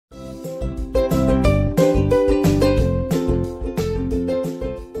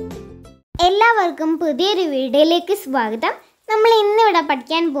എല്ലാവർക്കും പുതിയൊരു വീഡിയോയിലേക്ക് സ്വാഗതം. നമ്മൾ ഇന്നിവിടെ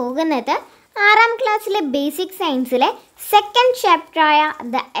പഠിക്കാൻ പോകുന്നത് 6ാം ക്ലാസ്സിലെ basic സയൻസിലെ second ചാപ്റ്ററായ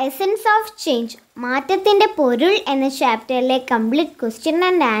the essence of change, മാറ്റത്തിൻ്റെ പൊരുൾ എന്ന ചാപ്റ്ററിലെ കംപ്ലീറ്റ് ക്വസ്റ്റ്യൻ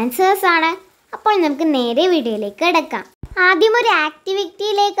ആൻഡ് ആൻസേഴ്സ് ആണ്. അപ്പോൾ നമുക്ക് നേരെ വീഡിയോയിലേക്ക് കിടക്കാം. ആദ്യം ഒരു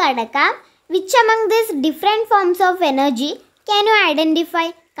ആക്ടിവിറ്റിയിലേക്ക് കടക്കാം. Which among these different forms of energy can you identify?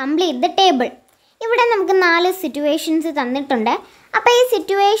 Complete the table. ഇവിടെ നമുക്ക് 4 സിറ്റുവേഷൻസ് തന്നിട്ടുണ്ട്. അപ്പോൾ ഈ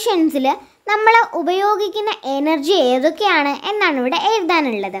സിറ്റുവേഷൻസിൽ നമ്മൾ ഉപയോഗിക്കുന്ന എനർജി ഏതൊക്കെയാണ് എന്നാണ് ഇവിടെ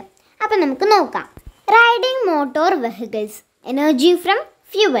എഴുതാനുള്ളത്. അപ്പോൾ നമുക്ക് നോക്കാം. Riding motor vehicles, energy from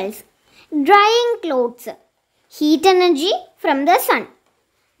fuels. Drying clothes, heat energy from the sun.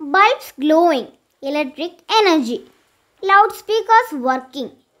 Bulbs glowing, electric energy. Loud speakers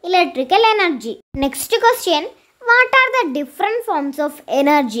working, electrical energy. Next question, what are the different forms of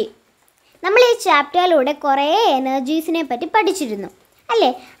energy? നമ്മൾ ഈ ചാപ്റ്ററിലൂടെ കുറേ എനർജീസിനെ പറ്റി പഠിച്ചിരുന്നു അല്ലേ?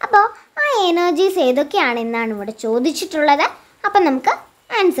 അപ്പോൾ ആ energies ഏതൊക്കെയാണെന്നാണ് ഇവിടെ ചോദിച്ചിട്ടുള്ളത്. അപ്പം നമുക്ക്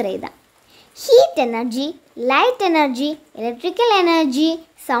answer ചെയ്താം. Heat energy, light energy, electrical energy,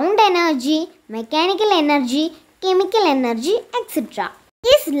 sound energy, mechanical energy, chemical energy, etcetera.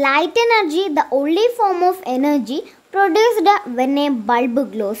 Is light energy the only form of energy produced when A bulb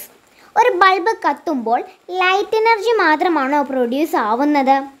gloss? ഒരു ബൾബ് കത്തുമ്പോൾ ലൈറ്റ് എനർജി മാത്രമാണോ produce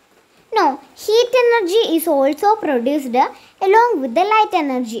ആവുന്നത്? No, heat energy is also produced along with the light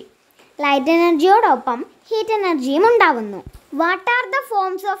energy. Light energyയോടൊപ്പം heat എനർജിയും ഉണ്ടാവുന്നു. What are the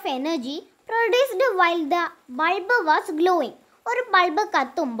forms of energy produced while the bulb was glowing? ഒരു bulb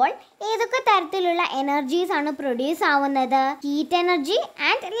കത്തുമ്പോൾ ഏതൊക്കെ തരത്തിലുള്ള എനർജീസ് ആണ് പ്രൊഡ്യൂസ് ആവുന്നത്? Heat energy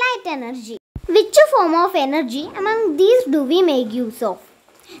and light energy. Which form of energy among these do we make use of?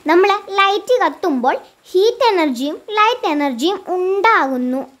 നമ്മൾ light കത്തുമ്പോൾ heat എനർജിയും light എനർജിയും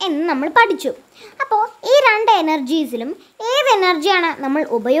ഉണ്ടാകുന്നു എന്ന് നമ്മൾ പഠിച്ചു. അപ്പോൾ ഈ 2 എനർജീസിലും ഏത് എനർജിയാണ് നമ്മൾ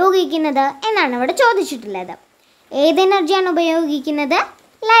ഉപയോഗിക്കുന്നത് എന്നാണ് ഇവിടെ ചോദിച്ചിട്ടുള്ളത്. ഏത് എനർജിയാണ് ഉപയോഗിക്കുന്നത്?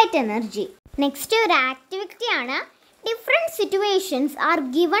 Light energy. നെക്സ്റ്റ് ഒരു ആക്ടിവിറ്റിയാണ്. Different situations are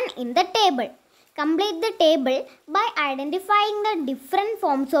given in the table. Complete the table by identifying the different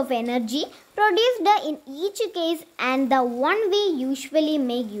forms of energy produced in each case and the one we usually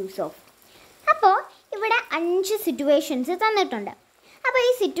make use of. അപ്പോൾ ഇവിടെ 5 situations തന്നിട്ടുണ്ട്. അപ്പോൾ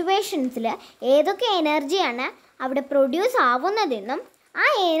ഈ സിറ്റുവേഷൻസിൽ ഏതൊക്കെ എനർജിയാണ് അവിടെ produce ആവുന്നതെന്നും ആ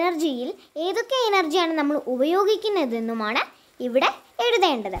എനർജിയിൽ ഏതൊക്കെ എനർജിയാണ് നമ്മൾ ഉപയോഗിക്കുന്നതെന്നുമാണ് ഇവിടെ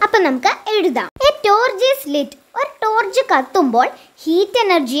എഴുതേണ്ടത്. അപ്പം നമുക്ക് എഴുതാം. A torch is lit. ഒരു ടോർച്ച് കത്തുമ്പോൾ ഹീറ്റ്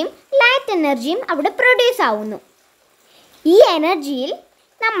എനർജിയും ലൈറ്റ് എനർജിയും അവിടെ പ്രൊഡ്യൂസ് ആവുന്നു. ഈ എനർജിയിൽ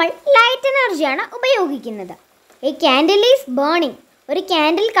നമ്മൾ ലൈറ്റ് എനർജിയാണ് ഉപയോഗിക്കുന്നത്. A candle is burning. ഒരു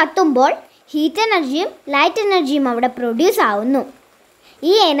ക്യാൻഡിൽ കത്തുമ്പോൾ ഹീറ്റ് എനർജിയും ലൈറ്റ് എനർജിയും അവിടെ പ്രൊഡ്യൂസ് ആവുന്നു.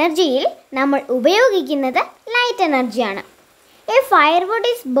 ഈ എനർജിയിൽ നമ്മൾ ഉപയോഗിക്കുന്നത് ലൈറ്റ് എനർജിയാണ്. A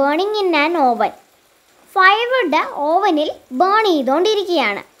firewood is burning in an oven. Firewood ഓവനിൽ ബേൺ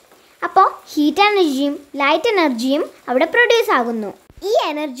ചെയ്തുകൊണ്ടിരിക്കുകയാണ്. അപ്പോൾ ഹീറ്റ് എനർജിയും ലൈറ്റ് എനർജിയും അവിടെ പ്രൊഡ്യൂസ് ആകുന്നു. ഈ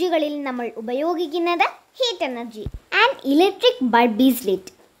എനർജികളിൽ നമ്മൾ ഉപയോഗിക്കുന്നത് heat energy. And electric bulb is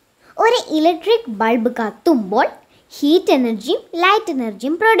lit. ഒരു ഇലക്ട്രിക് ബൾബ് കത്തുമ്പോൾ ഹീറ്റ് എനർജിയും ലൈറ്റ്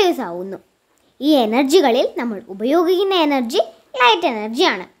എനർജിയും പ്രൊഡ്യൂസ് ആവുന്നു. ഈ എനർജികളിൽ നമ്മൾ ഉപയോഗിക്കുന്ന എനർജി ലൈറ്റ്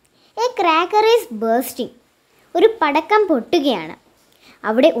എനർജിയാണ്. A cracker is bursting. ഒരു പടക്കം പൊട്ടുകയാണ്.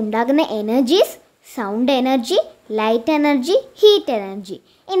 അവിടെ ഉണ്ടാകുന്ന energies sound energy, light energy, heat energy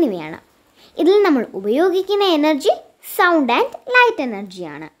എന്നിവയാണ്. ഇതിൽ നമ്മൾ ഉപയോഗിക്കുന്ന എനർജി സൗണ്ട് ആൻഡ് ലൈറ്റ്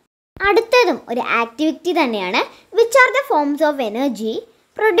എനർജിയാണ്. അടുത്തതും ഒരു ആക്ടിവിറ്റി തന്നെയാണ്. Which are the forms of energy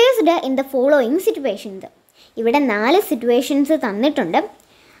produced in the following situations? ഇവിടെ 4 സിറ്റുവേഷൻസ് തന്നിട്ടുണ്ട്.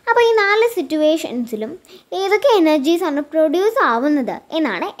 അപ്പോൾ ഈ 4 സിറ്റുവേഷൻസിലും ഏതൊക്കെ എനർജീസ് ആണ് പ്രൊഡ്യൂസ് ആവുന്നത്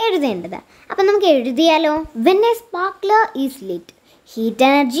എന്നാണ് എഴുതേണ്ടത്. അപ്പോൾ നമുക്ക് എഴുതിയാലോ. When A sparkler is lit, heat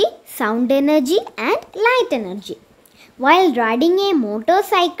energy, sound energy and light energy. While riding a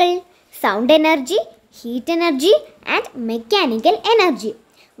motorcycle, sound energy, heat energy and mechanical energy.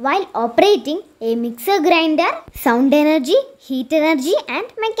 While operating a mixer grinder, sound energy, heat energy and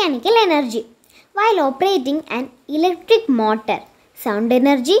mechanical energy. While operating an electric motor, sound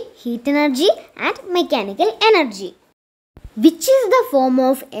energy, heat energy and mechanical energy. Which is the form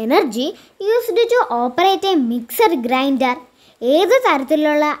of energy used to operate a mixer grinder? ഏത്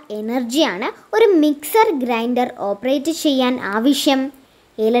തരത്തിലുള്ള എനർജിയാണ് ഒരു mixer grinder operate ചെയ്യാൻ ആവശ്യം?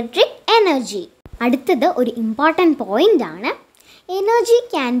 Electric energy. അടുത്തത് ഒരു important point ആണ്. Energy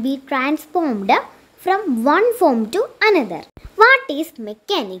can be transformed from one form to another. What is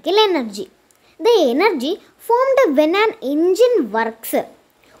mechanical energy? The energy formed when an engine works.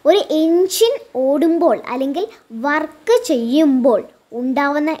 ഒരു എൻജിൻ ഓടുമ്പോൾ അല്ലെങ്കിൽ വർക്ക് ചെയ്യുമ്പോൾ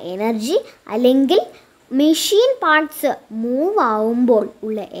ഉണ്ടാവുന്ന എനർജി അല്ലെങ്കിൽ മെഷീൻ പാർട്സ് മൂവ് ആവുമ്പോൾ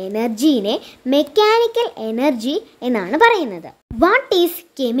ഉള്ള എനർജീനെ മെക്കാനിക്കൽ എനർജി എന്നാണ് പറയുന്നത്. What is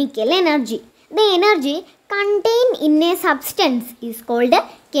chemical energy? The energy contain in A substance is called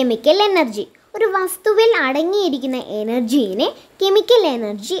chemical energy. ഒരു വസ്തുവിൽ അടങ്ങിയിരിക്കുന്ന എനർജീനെ കെമിക്കൽ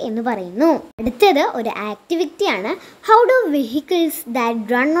എനർജി എന്ന് പറയുന്നു. അടുത്തത് ഒരു ആക്ടിവിറ്റിയാണ്. How do vehicles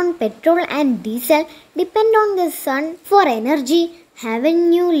that run on petrol and diesel depend on the sun for energy? Haven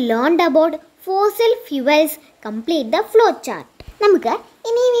U learned about fossil fuels? Complete the flow chart. നമുക്ക്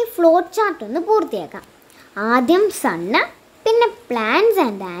ഇനി ഈ ഫ്ലോ ചാർട്ട് ഒന്ന് പൂർത്തിയാക്കാം. ആദ്യം സണ്ണ്, പിന്നെ പ്ലാന്റ്സ്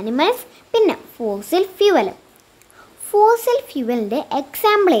ആൻഡ് ആനിമൽസ്, പിന്നെ fossil fuel. Fossil ഫ്യൂവലിൻ്റെ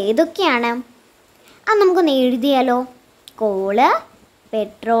example ഏതൊക്കെയാണ്? അത് നമുക്കൊന്ന് എഴുതിയാലോ. Call,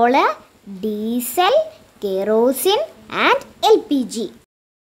 petrol, diesel, kerosene and LPG.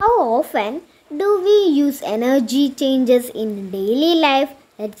 How often do we use energy changes in daily life?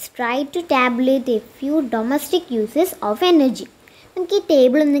 Let's try to tabulate a few domestic uses of energy. നമുക്ക് ഈ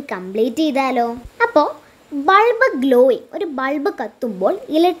table ഒന്ന് complete ചെയ്താലോ. അപ്പോൾ bulb glowing, ഒരു bulb കത്തുമ്പോൾ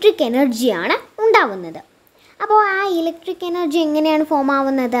electric എനർജിയാണ് ഉണ്ടാവുന്നത്. അപ്പോൾ ആ ഇലക്ട്രിക് എനർജി എങ്ങനെയാണ് ഫോം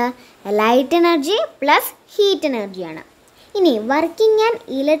ആവുന്നത്? ലൈറ്റ് എനർജി പ്ലസ് ഹീറ്റ് എനർജിയാണ്. ഇനി working an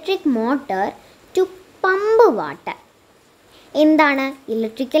electric motor to pump water എന്താണ്?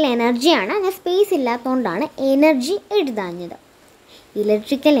 ഇലക്ട്രിക്കൽ എനർജിയാണ്. ഞാൻ സ്പേസ് ഇല്ലാത്തതുകൊണ്ടാണ് എനർജി എഴുതാഞ്ഞത്.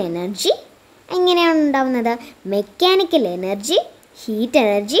 ഇലക്ട്രിക്കൽ എനർജി എങ്ങനെയാണ് ഉണ്ടാവുന്നത്? Mechanical energy, heat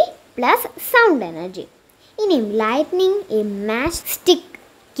energy plus sound energy. ഇനി lightning A match stick,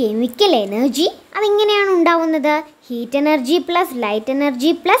 chemical energy. അതെങ്ങനെയാണ് ഉണ്ടാവുന്നത്? Heat energy plus light energy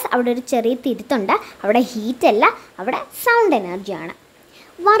plus, അവിടെ ഒരു ചെറിയ തിരുത്തുണ്ട്, അവിടെ ഹീറ്റ് അല്ല, അവിടെ സൗണ്ട് എനർജിയാണ്.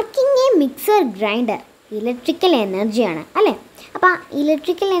 Working A mixer grinder electrical എനർജിയാണ് അല്ലേ. അപ്പോൾ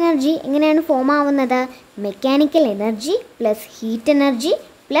ഇലക്ട്രിക്കൽ എനർജി എങ്ങനെയാണ് ഫോം ആവുന്നത്? Mechanical energy plus heat energy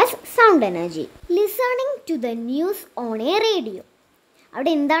plus sound energy. Listening to the news on A radio,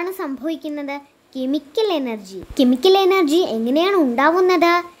 അവിടെ എന്താണ് സംഭവിക്കുന്നത്? Chemical energy. കെമിക്കൽ എനർജി എങ്ങനെയാണ്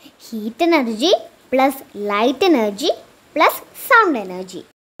ഉണ്ടാവുന്നത്? Heat energy plus light energy plus sound energy.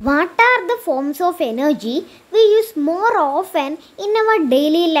 What are the forms of energy we use more often in our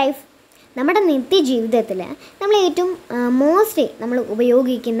daily life? നമ്മുടെ നിത്യജീവിതത്തിൽ നമ്മൾ ഏറ്റവും നമ്മൾ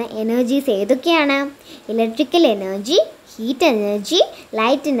ഉപയോഗിക്കുന്ന എനർജീസ് ഏതൊക്കെയാണ്? Electrical energy, heat energy,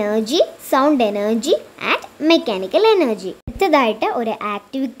 light energy, sound energy and mechanical energy. അടുത്തതായിട്ട് ഒരു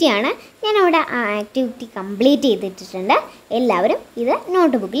ആക്ടിവിറ്റിയാണ്. ഞാനവിടെ ആ ആക്ടിവിറ്റി കംപ്ലീറ്റ് ചെയ്തിട്ടുണ്ട്. എല്ലാവരും ഇത്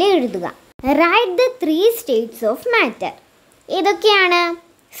നോട്ട് ബുക്കിൽ എഴുതുക. Write the 3 States of matter. ഏതൊക്കെയാണ്?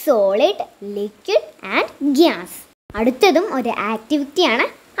 Solid, liquid and gas. അടുത്തതും ഒരു ആക്ടിവിറ്റിയാണ്.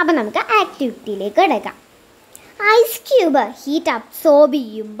 അപ്പോൾ നമുക്ക് ആക്ടിവിറ്റിയിലേക്ക് കിടക്കാം. ഐസ് ക്യൂബ് ഹീറ്റ് അബ്സോർബ്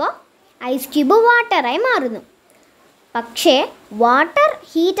ചെയ്യുമ്പോൾ ഐസ് ക്യൂബ് വാട്ടറായി മാറുന്നു. പക്ഷേ വാട്ടർ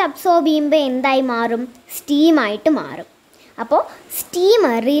ഹീറ്റ് അബ്സോർബ് ചെയ്യുമ്പോൾ എന്തായി മാറും? സ്റ്റീമായിട്ട് മാറും. അപ്പോൾ സ്റ്റീം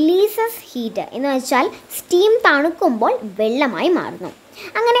റിലീസസ് ഹീറ്റ് എന്ന് വെച്ചാൽ സ്റ്റീം തണുക്കുമ്പോൾ വെള്ളമായി മാറുന്നു.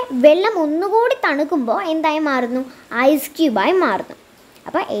 അങ്ങനെ വെള്ളം ഒന്നുകൂടി തണുക്കുമ്പോൾ എന്തായി മാറുന്നു? ഐസ് ക്യൂബായി മാറുന്നു.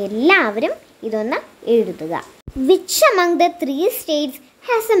 അപ്പോൾ എല്ലാവരും ഇതൊന്ന് എഴുതുക. Which among the 3 states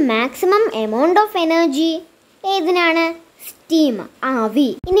has a maximum amount of energy? ഏതിനാണ്? Steam, ആവി.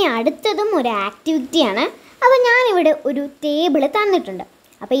 ഇനി അടുത്തതും ഒരു ആക്ടിവിറ്റിയാണ്. അപ്പോൾ ഞാനിവിടെ ഒരു ടേബിൾ തന്നിട്ടുണ്ട്.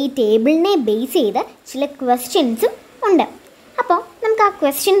 അപ്പോൾ ഈ ടേബിളിനെ ബേസ് ചെയ്ത് ചില ക്വസ്റ്റ്യൻസും ഉണ്ട്. അപ്പോൾ നമുക്ക് ആ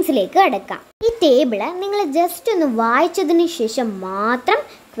ക്വസ്റ്റ്യൻസിലേക്ക് കിടക്കാം. ഈ ടേബിള് നിങ്ങൾ ജസ്റ്റ് ഒന്ന് വായിച്ചതിന് ശേഷം മാത്രം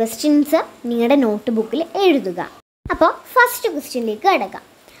ക്വസ്റ്റ്യൻസ് നിങ്ങളുടെ നോട്ട് ബുക്കിൽ എഴുതുക. അപ്പോൾ ഫസ്റ്റ് ക്വസ്റ്റ്യനിലേക്ക് കിടക്കാം.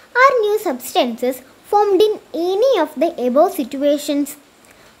 R new substances formed in any of the above situations?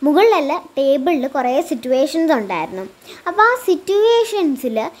 മുകളിലല്ല ടേബിളിൽ കുറേ സിറ്റുവേഷൻസ് ഉണ്ടായിരുന്നു. അപ്പോൾ ആ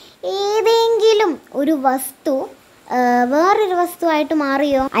സിറ്റുവേഷൻസിൽ ഏതെങ്കിലും ഒരു വസ്തു വേറൊരു വസ്തുവായിട്ട്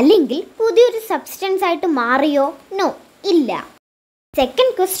മാറിയോ? അല്ലെങ്കിൽ പുതിയൊരു സബ്സ്റ്റൻസ് ആയിട്ട് മാറിയോ? നോ, ഇല്ല.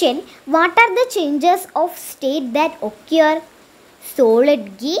 Second question, what are the changes of state that occur? Solid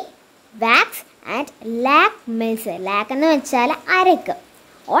ghee, wax and lack melts. Lakh എന്ന് വെച്ചാൽ അരക്ക്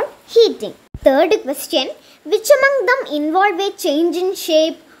on heating. Third question, which among them involve a change in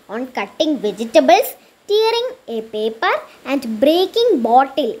shape? On cutting vegetables, tearing a paper and breaking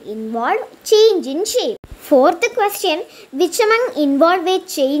bottle involve change in shape. Fourth question, which among involve a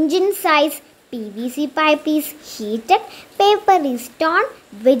change in size? PVC pipe is heated, paper is torn,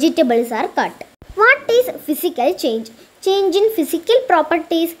 vegetables are cut. What is physical change? Change in physical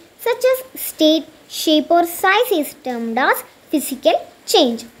properties such as state, shape or size is termed as physical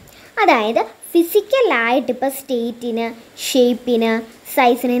change. അതായത് ഫിസിക്കലായിട്ട് ഇപ്പോൾ സ്റ്റേറ്റിന്, ഷേപ്പിന്,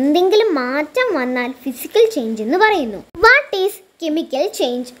 സൈസിന് എന്തെങ്കിലും മാറ്റം വന്നാൽ physical change എന്ന് പറയുന്നു. What is chemical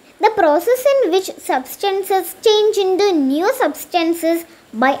change? The process in which substances change into new substances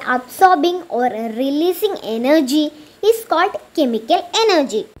by absorbing or releasing energy is called chemical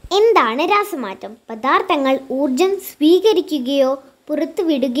energy. എന്താണ് രാസമാറ്റം? പദാർത്ഥങ്ങൾ ഊർജം സ്വീകരിക്കുകയോ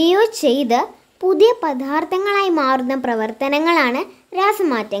പുറത്തുവിടുകയോ ചെയ്ത് പുതിയ പദാർത്ഥങ്ങളായി മാറുന്ന പ്രവർത്തനങ്ങളാണ്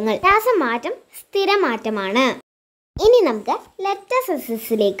രാസമാറ്റങ്ങൾ. രാസമാറ്റം സ്ഥിരമാറ്റമാണ്. ഇനി നമുക്ക്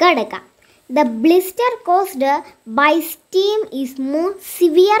ലെറ്റസസിലേക്ക് കടക്കാം. The blister caused by steam is more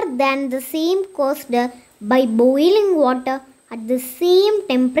severe than the same caused by boiling water at the same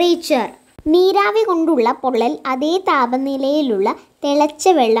temperature. നീരാവി കൊണ്ടുള്ള പൊള്ളൽ അതേ താപനിലയിലുള്ള തിളച്ച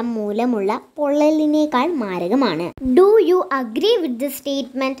വെള്ളം മൂലമുള്ള പൊള്ളലിനേക്കാൾ മാരകമാണ്. Do you agree with the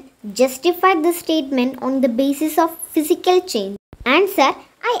statement? Justify the statement on the basis of physical change. Answer: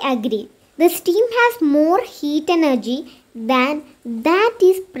 I agree. The steam has more heat energy than that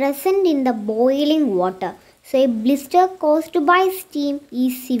is present in the boiling water. So a blister caused by steam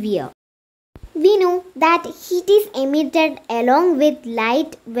is severe. We know that heat is emitted along with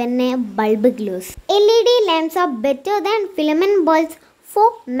light when a bulb glows. LED lamps are better than filament bulbs for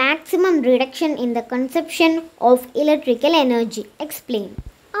maximum reduction in the consumption of electrical energy. Explain.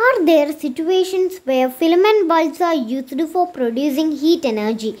 Are there situations where filament bulbs are used for producing heat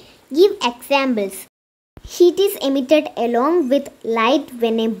energy? Give examples. Heat is emitted along with light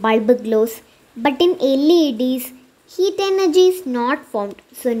when a bulb glows, but in LEDs, heat energy is not formed,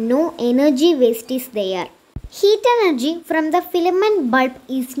 so no energy waste is there. Heat energy from the filament bulb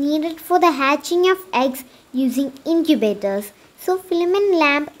is needed for the hatching of eggs using incubators, so filament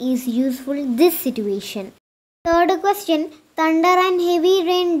lamp is useful in this situation. Third question, thunder and heavy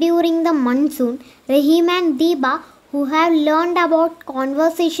rain during the monsoon. Rahim and Deepa, who have learned about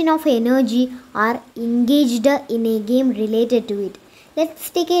conservation of energy, are engaged in a game related to it. Let's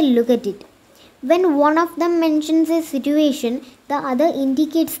take a look at it. When one of them mentions a situation, the other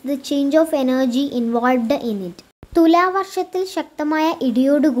indicates the change of energy involved in it. തുലാവർഷത്തിൽ ശക്തമായ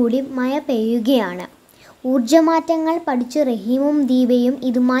ഇടിയോടുകൂടി മഴ പെയ്യുകയാണ്. ഊർജ്ജമാറ്റങ്ങൾ പഠിച്ച റഹീമും ദീപയും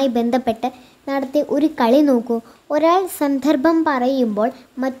ഇതുമായി ബന്ധപ്പെട്ട് നടത്തിയ ഒരു കളി നോക്കൂ. ഒരാൾ സന്ദർഭം പറയുമ്പോൾ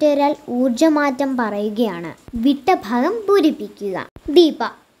മറ്റൊരാൾ ഊർജ്ജമാറ്റം പറയുകയാണ്. വിട്ട ഭാഗം പൂരിപ്പിക്കുക. Deepa: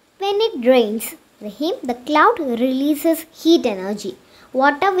 When it rains, Rahim, the cloud releases heat energy.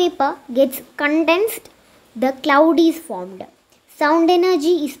 Water vapor gets condensed, the cloud is formed. Sound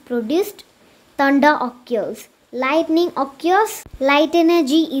energy is produced, thunder occurs. Lightning occurs, light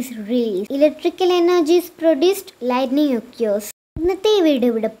energy is released. Electrical energy is produced, lightning occurs. ഇന്നത്തെ ഈ video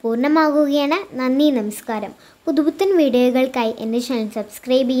ഇവിടെ പൂർണ്ണമാകുകയാണ്. നന്ദി, നമസ്കാരം. പുതുപുത്തൻ വീഡിയോകൾക്കായി എൻ്റെ channel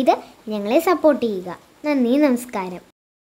subscribe ചെയ്ത് ഞങ്ങളെ സപ്പോർട്ട് ചെയ്യുക. നന്ദി, നമസ്കാരം.